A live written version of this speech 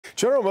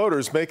General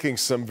Motors making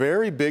some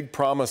very big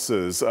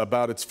promises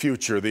about its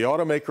future. The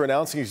automaker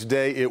announcing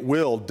today it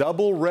will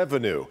double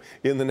revenue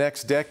in the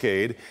next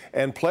decade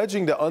and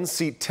pledging to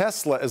unseat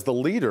Tesla as the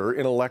leader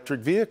in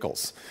electric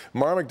vehicles.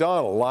 Mara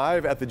McDonald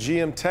live at the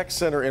GM Tech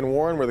Center in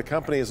Warren, where the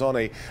company is on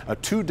a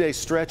two-day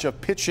stretch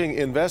of pitching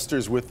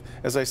investors with,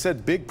 as I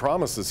said, big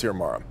promises here,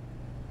 Mara.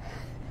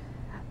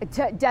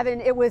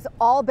 Devin, it was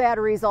all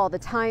batteries all the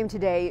time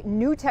today.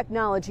 New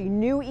technology,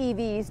 new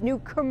EVs, new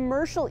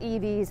commercial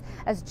EVs,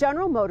 as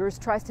General Motors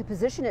tries to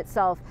position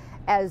itself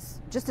as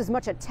just as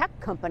much a tech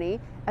company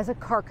as a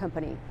car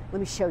company.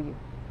 Let me show you.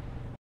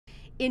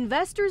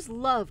 Investors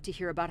love to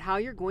hear about how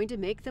you're going to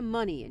make the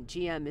money, and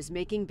GM is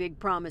making big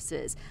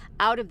promises.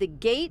 Out of the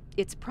gate,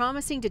 it's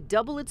promising to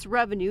double its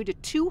revenue to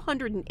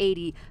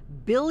 $280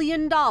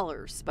 billion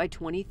by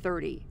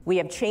 2030. We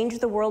have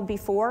changed the world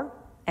before,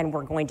 and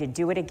we're going to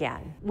do it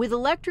again. With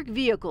electric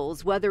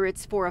vehicles, whether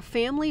it's for a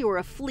family or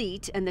a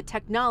fleet, and the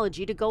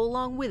technology to go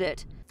along with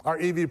it. Our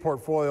EV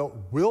portfolio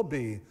will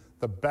be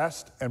the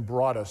best and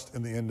broadest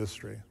in the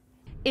industry.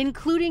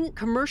 Including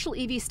commercial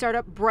EV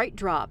startup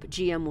BrightDrop.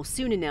 GM will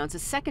soon announce a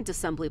second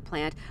assembly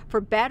plant for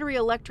battery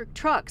electric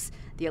trucks.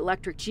 The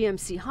electric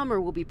GMC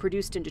Hummer will be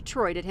produced in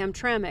Detroit at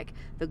Hamtramck.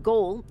 The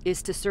goal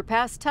is to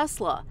surpass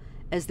Tesla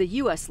as the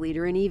U.S.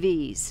 leader in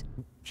EVs.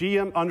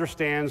 GM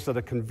understands that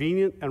a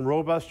convenient and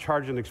robust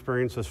charging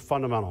experience is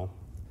fundamental.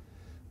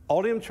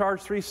 Ultium Charge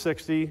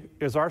 360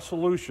 is our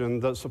solution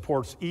that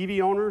supports EV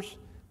owners,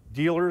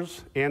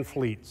 dealers, and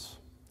fleets.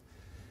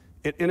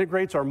 It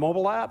integrates our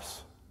mobile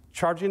apps,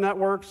 charging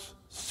networks,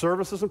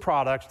 services, and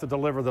products to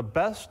deliver the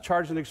best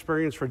charging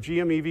experience for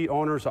GM EV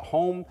owners at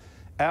home,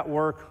 at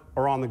work,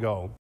 or on the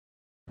go.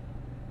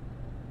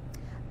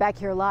 Back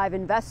here live,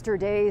 Investor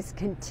Days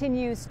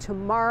continues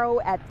tomorrow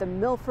at the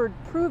Milford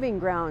Proving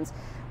Grounds,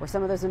 where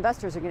some of those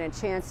investors are getting a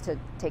chance to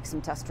take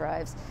some test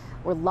drives.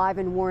 We're live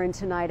in Warren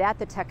tonight at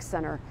the Tech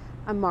Center.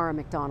 I'm Mara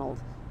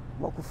McDonald,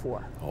 Local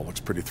 4. Oh, looks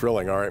pretty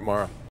thrilling. All right, Mara.